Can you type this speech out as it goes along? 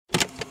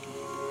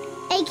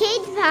A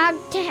kids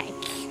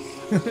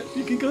podcast.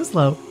 You can go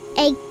slow.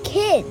 A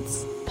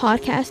kids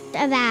podcast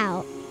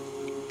about.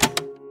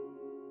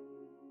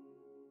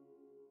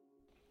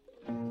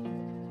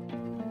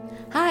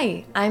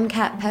 Hi, I'm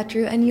Kat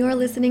Petru, and you're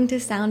listening to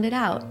Sound It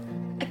Out,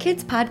 a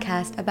kids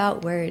podcast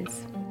about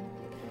words.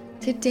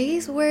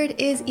 Today's word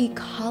is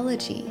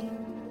ecology.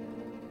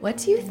 What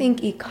do you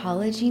think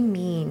ecology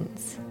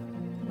means?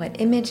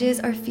 What images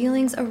or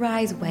feelings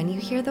arise when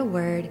you hear the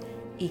word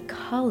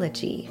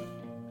ecology?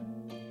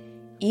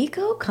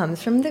 Eco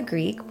comes from the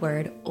Greek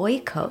word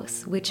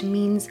oikos, which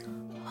means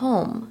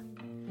home.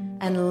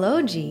 And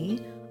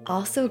logi,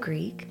 also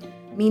Greek,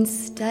 means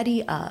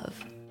study of.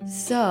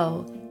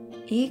 So,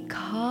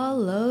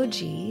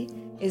 ecology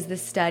is the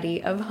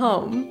study of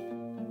home.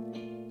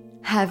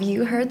 Have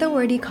you heard the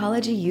word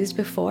ecology used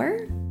before?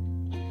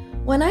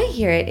 When I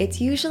hear it,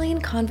 it's usually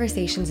in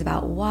conversations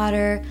about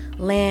water,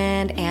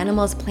 land,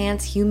 animals,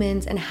 plants,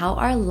 humans, and how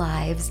our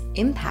lives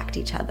impact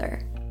each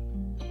other.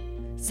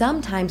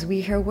 Sometimes we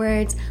hear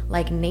words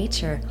like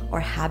nature or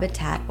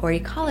habitat or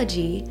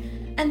ecology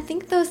and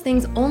think those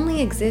things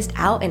only exist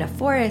out in a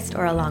forest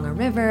or along a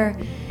river,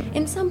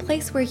 in some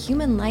place where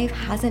human life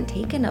hasn't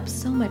taken up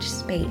so much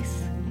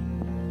space.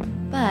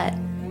 But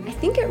I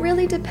think it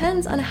really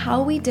depends on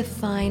how we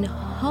define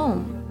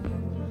home.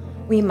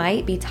 We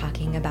might be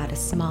talking about a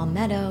small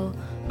meadow,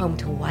 home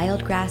to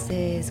wild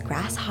grasses,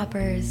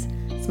 grasshoppers,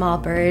 small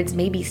birds,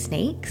 maybe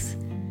snakes.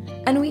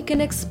 And we can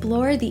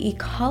explore the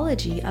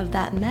ecology of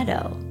that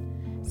meadow,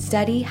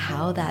 study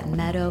how that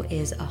meadow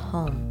is a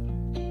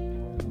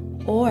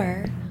home.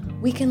 Or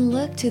we can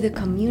look to the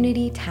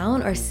community,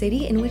 town, or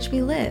city in which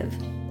we live.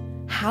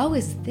 How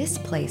is this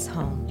place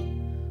home?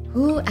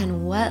 Who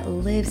and what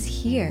lives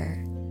here?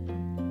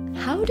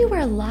 How do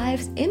our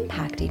lives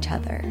impact each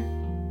other?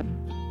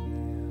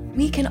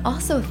 We can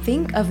also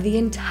think of the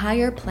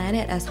entire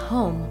planet as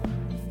home,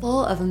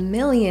 full of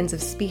millions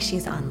of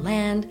species on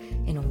land,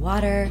 in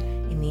water,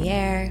 in the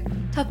air,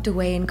 tucked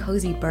away in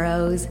cozy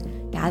burrows,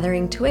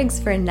 gathering twigs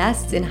for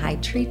nests in high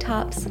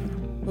treetops,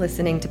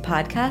 listening to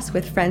podcasts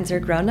with friends or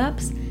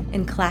grown-ups,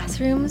 in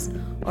classrooms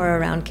or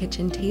around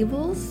kitchen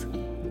tables.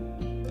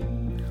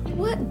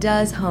 What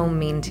does home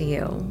mean to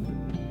you?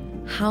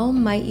 How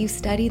might you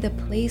study the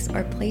place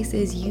or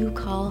places you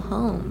call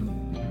home?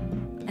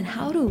 And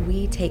how do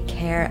we take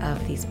care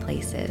of these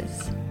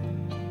places?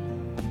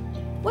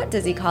 What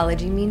does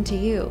ecology mean to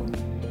you?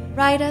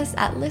 Write us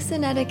at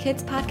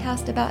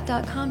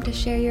listen@akidspodcastabout.com to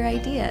share your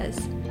ideas.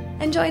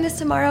 And join us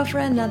tomorrow for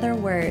another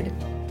word.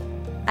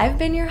 I've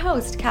been your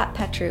host, Kat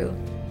Petru.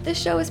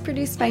 This show is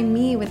produced by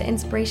me with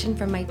inspiration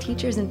from my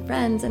teachers and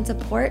friends and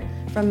support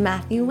from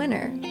Matthew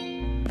Winner.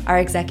 Our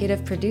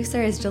executive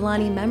producer is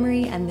Jelani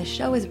Memory, and the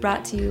show is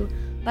brought to you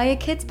by A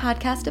Kids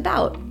Podcast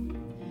About.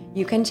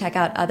 You can check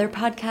out other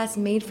podcasts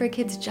made for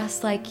kids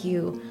just like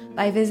you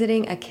by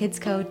visiting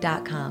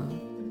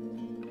akidsco.com.